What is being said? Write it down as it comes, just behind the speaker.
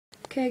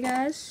Okay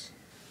guys,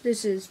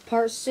 this is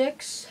part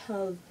 6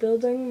 of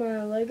building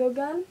my Lego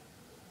gun.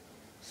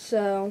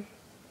 So,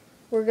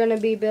 we're going to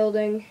be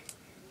building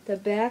the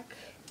back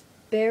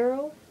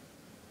barrel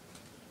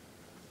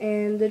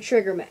and the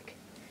trigger mech.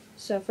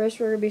 So first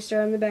we're going to be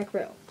starting the back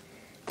barrel.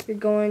 You're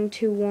going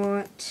to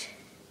want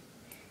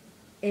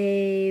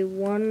a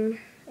length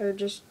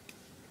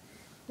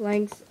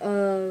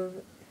of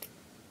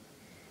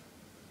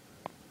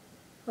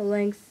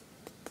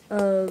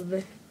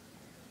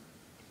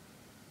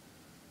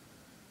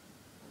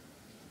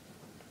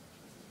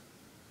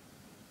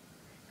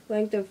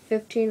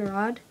 15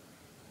 rod,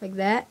 like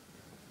that,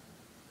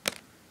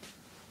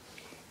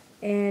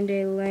 and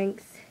a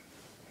length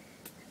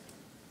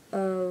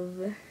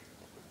of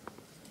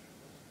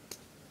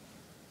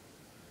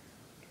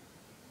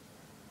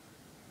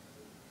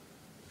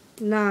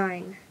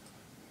 9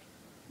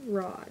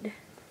 rod,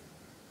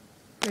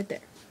 right there.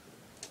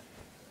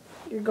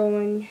 You're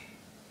going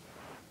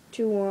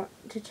to want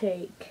to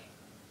take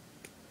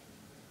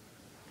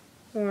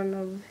one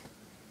of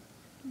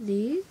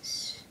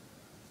these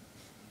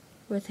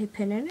with a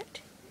pin in it,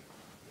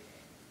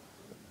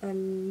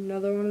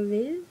 another one of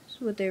these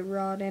with a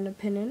rod and a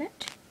pin in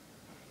it,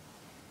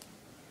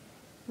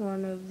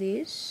 one of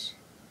these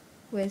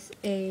with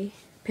a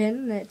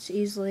pin that's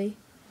easily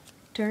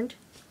turned,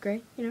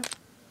 gray, you know.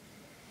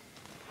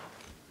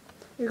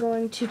 You're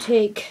going to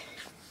take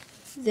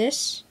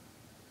this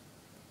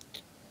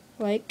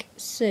like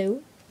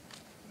so,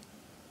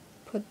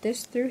 put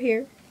this through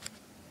here,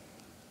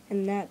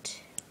 and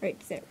that right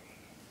there.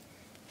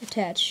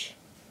 Attach.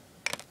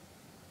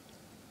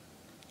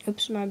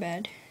 Oops, my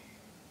bad.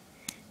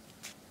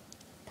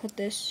 Put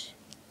this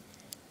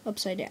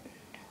upside down,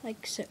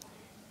 like so.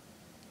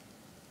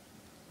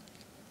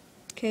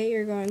 Okay,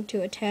 you're going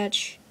to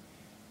attach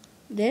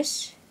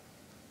this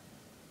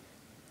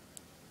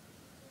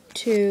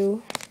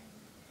to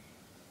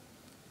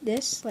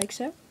this, like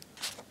so,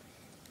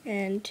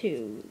 and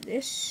to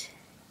this,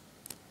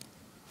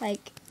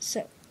 like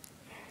so.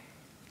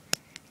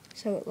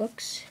 So it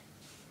looks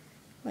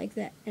like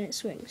that, and it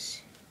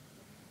swings,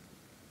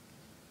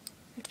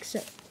 like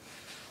so.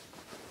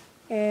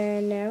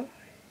 And now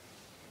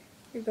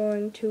you're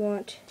going to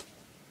want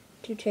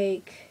to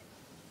take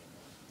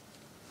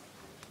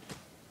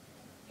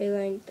a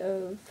length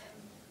of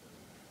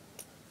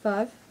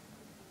 5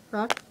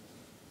 rod,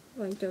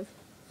 length of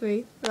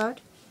 3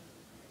 rod,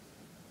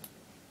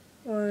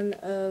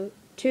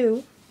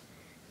 two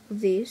of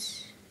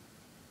these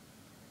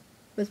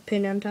with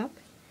pin on top.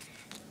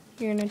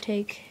 You're going to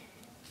take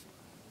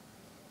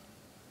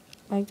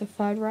length of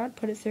 5 rod,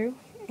 put it through,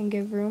 and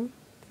give room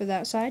for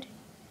that side.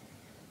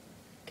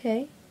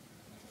 Okay,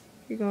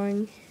 you're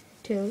going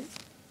to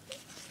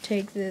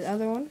take the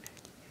other one,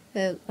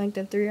 the length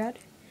of 3 rod,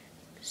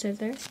 set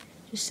there.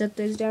 Just set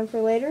those down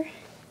for later.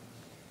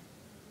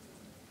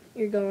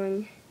 You're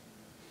going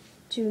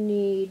to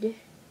need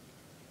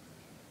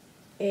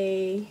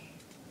a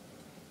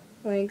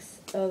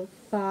length of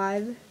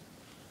 5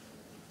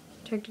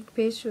 Tactic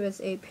piece with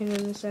a pin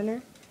in the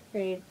center.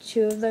 You're going to need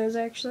 2 of those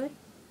actually.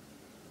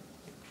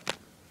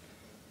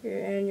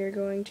 And you're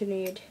going to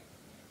need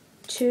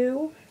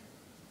 2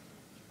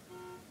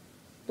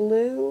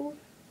 blue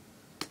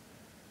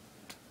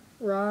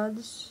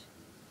rods,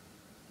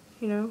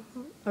 you know,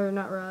 or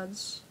not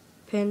rods,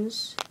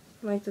 pins,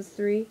 length of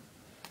 3.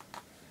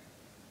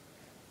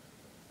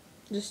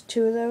 Just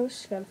 2 of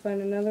those. Gotta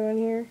find another one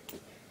here.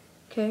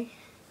 Okay,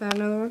 found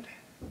another one.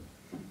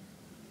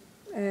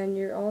 And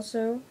you're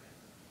also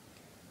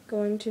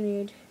going to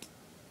need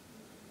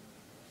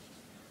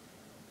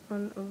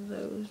one of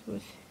those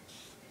with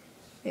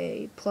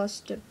a plus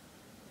to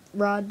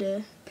rod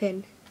to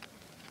pin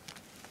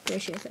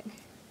ratio thing.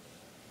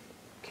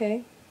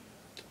 Okay,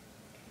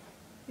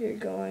 you're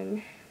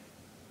going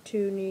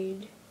to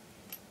need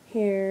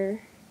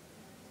here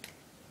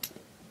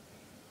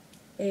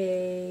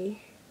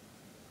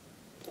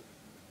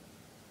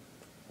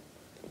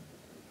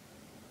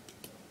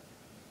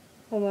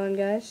hold on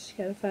guys,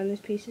 gotta find these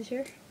pieces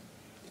here.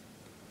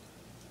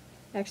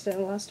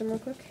 Accidentally lost them real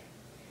quick.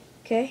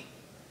 Okay,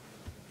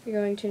 you're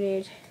going to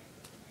need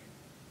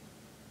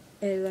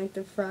a length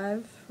of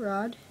 5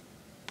 rod,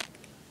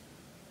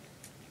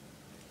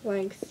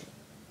 length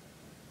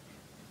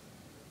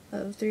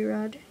of 3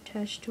 rod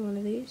attached to one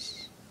of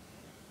these,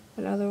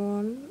 another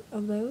one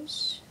of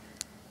those,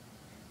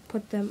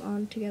 put them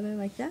on together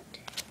like that.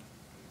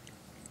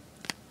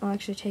 I'll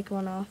actually take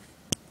one off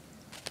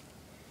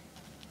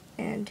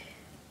and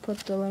put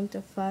the length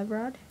of 5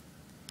 rod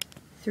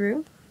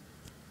through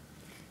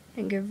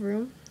and give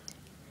room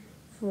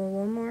for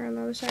one more on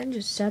the other side and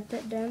just set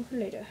that down for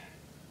later.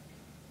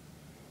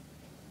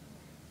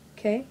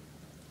 Okay,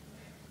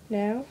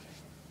 now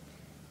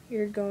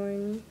you're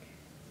going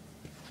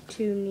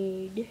to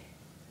need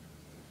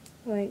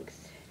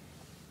length,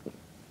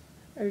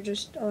 or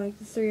just a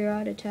length of 3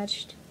 rod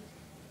attached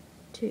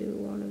to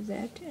one of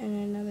that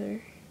and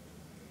another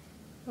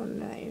one of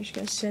that. You're just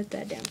going to set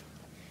that down.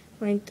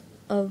 Length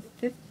of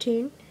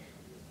 15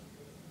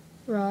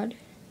 rod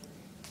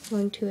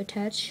going to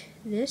attach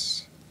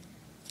this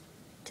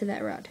to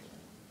that rod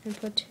and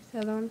put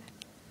that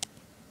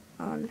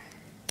on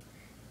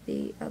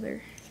the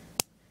other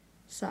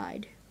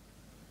side.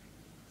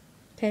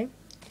 Okay,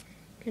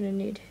 gonna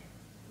need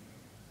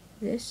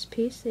this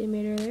piece that you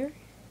made earlier.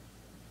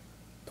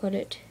 Put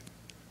it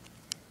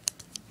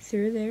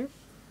through there.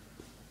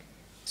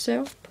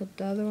 So put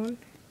the other one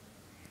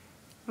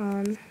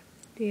on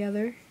the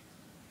other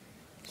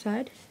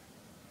side,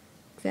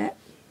 like that.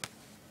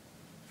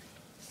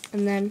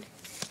 And then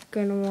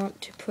gonna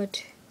want to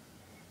put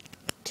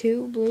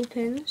 2 blue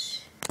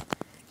pins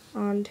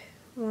on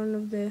one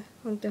of the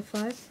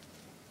 5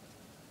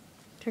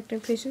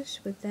 protective pieces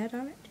with that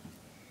on it.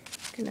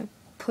 Gonna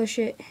push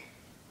it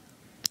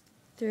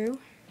through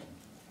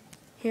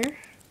here.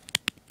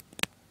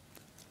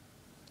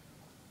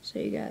 So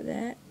you got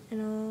that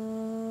and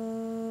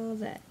all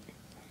that.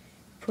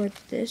 Put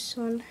this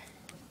one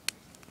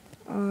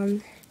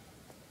on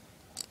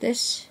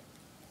this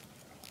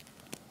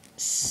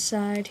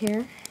side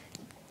here.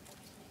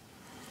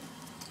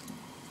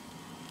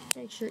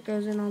 Make sure it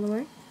goes in all the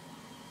way.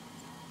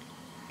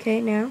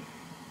 Okay, now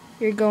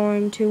you're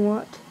going to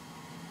want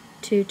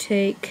to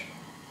take,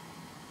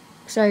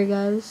 sorry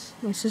guys,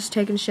 my sister's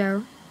taking a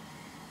shower.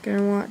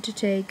 Gonna want to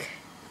take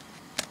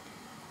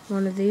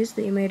one of these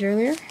that you made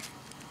earlier,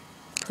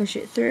 push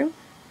it through,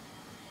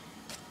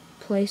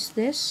 place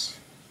this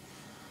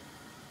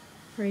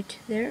right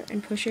there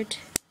and push it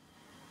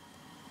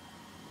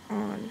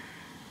on.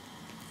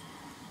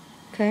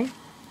 Okay,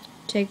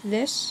 take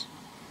this,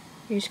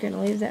 you're just gonna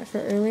leave that for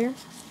earlier.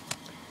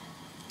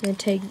 Then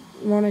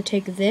want to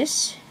take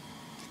this,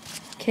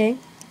 okay,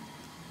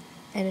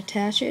 and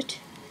attach it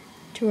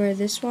to where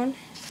this one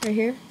right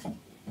here,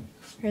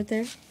 right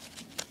there,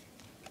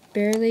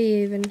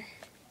 barely even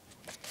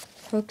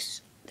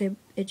hooks.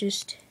 It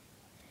just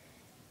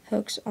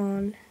hooks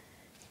on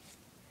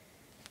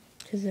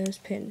to those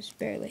pins,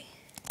 barely.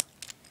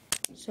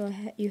 So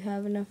you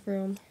have enough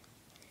room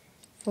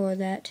for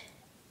that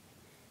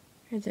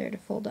right there to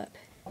fold up.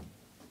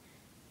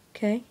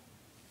 Okay,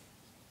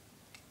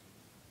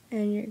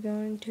 and you're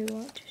going to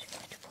want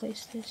to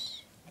place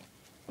this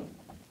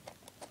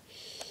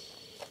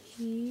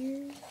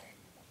here.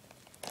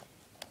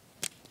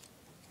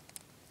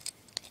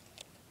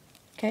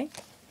 Okay,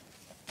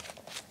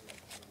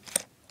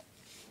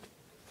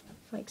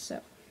 like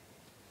so.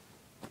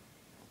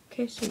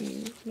 Okay, so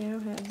you now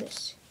have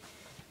this.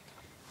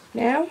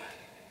 Now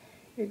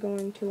you're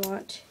going to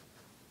want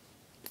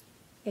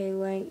a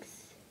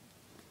length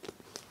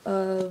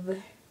of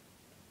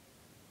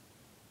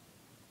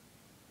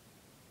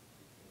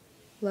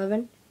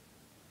 11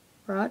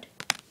 rod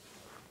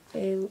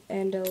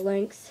and a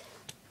length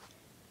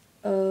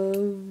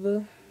of,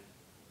 let's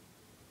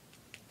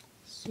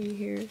see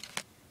here,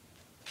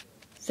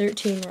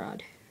 13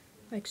 rod,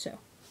 like so.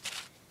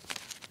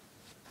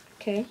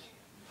 Okay,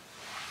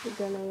 you're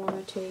going to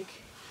want to take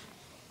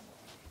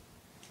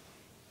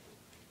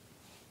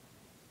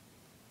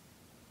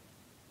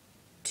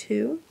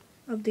two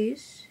of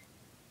these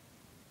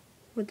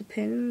with the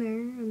pin in there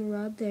and the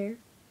rod there.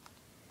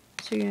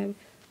 So you have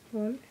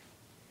 1,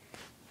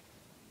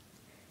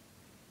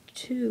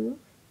 2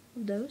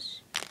 of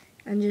those,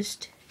 and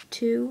just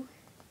 2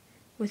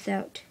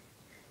 without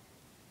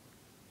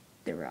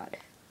the rod.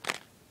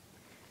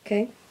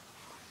 Okay,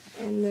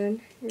 and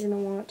then you're going to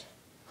want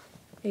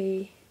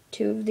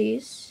 2 of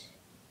these,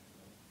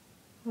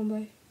 one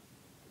by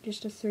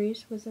just a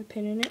 3s with a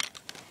pin in it.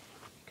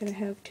 Gonna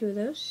have 2 of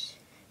those,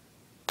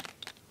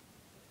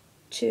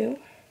 2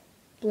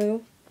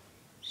 blue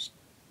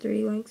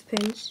 3 length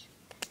pins,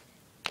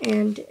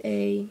 and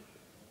a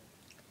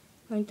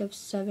length of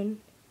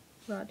 7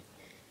 rod.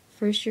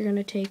 First you're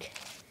gonna take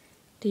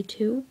the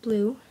 2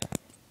 blue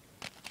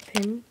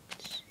pins,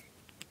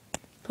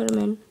 put them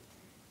in,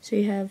 so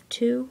you have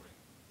 2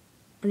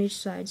 on each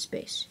side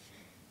space.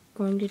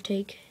 Going to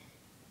take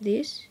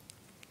these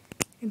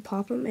and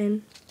pop them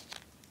in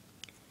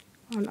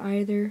on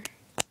either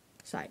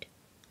side.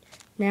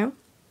 Now,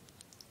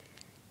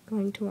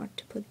 going to want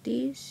to put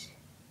these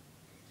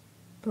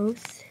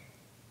both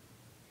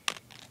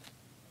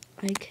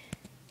like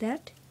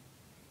that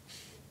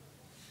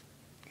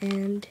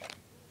and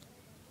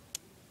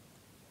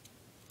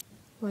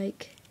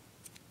like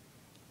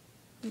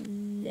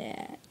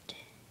that.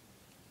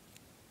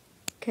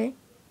 Okay?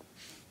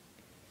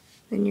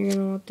 Then you're going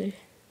to want the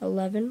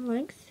 11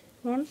 length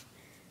one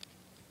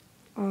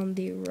on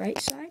the right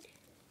side.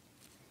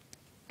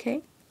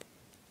 Okay?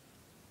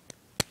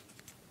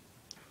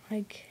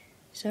 Like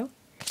so.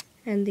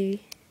 And the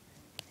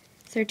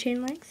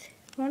 13 length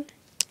one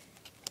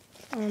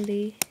on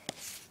the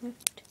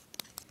left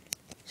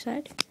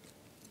side.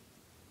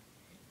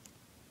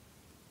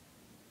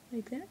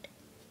 Like that.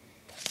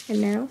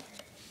 And now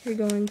you're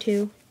going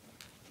to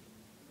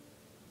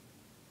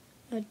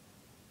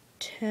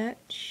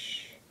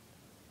attach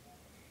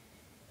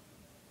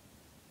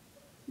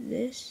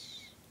this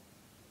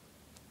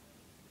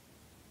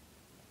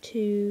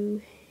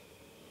to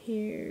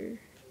here,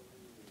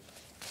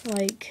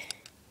 like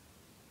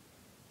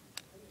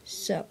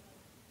so. so.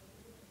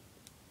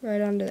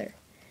 Right onto there.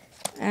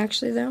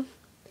 Actually though,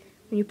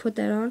 when you put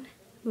that on,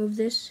 move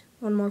this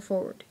one more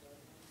forward.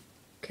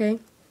 Okay?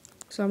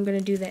 So I'm going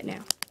to do that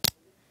now.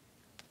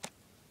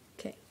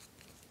 Okay.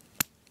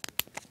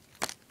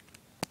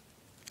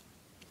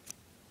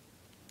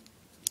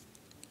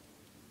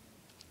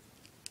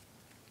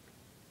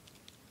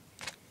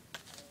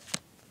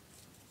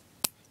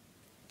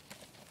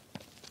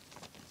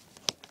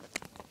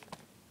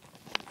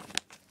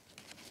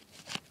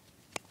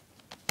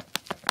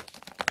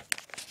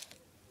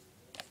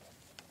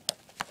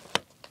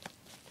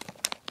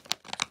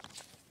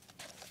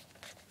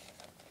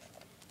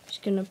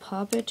 Just going to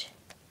pop it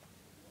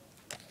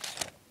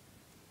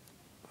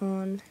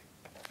on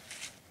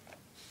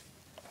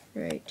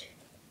right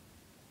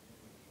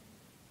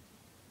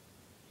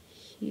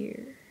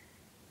here.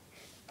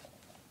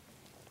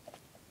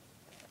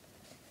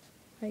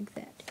 Like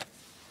that.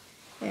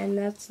 And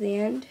that's the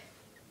end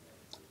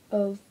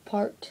of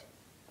part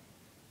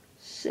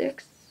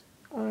 6.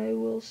 I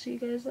will see you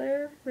guys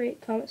later.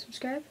 Rate, comment,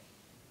 subscribe.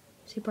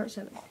 See part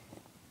 7.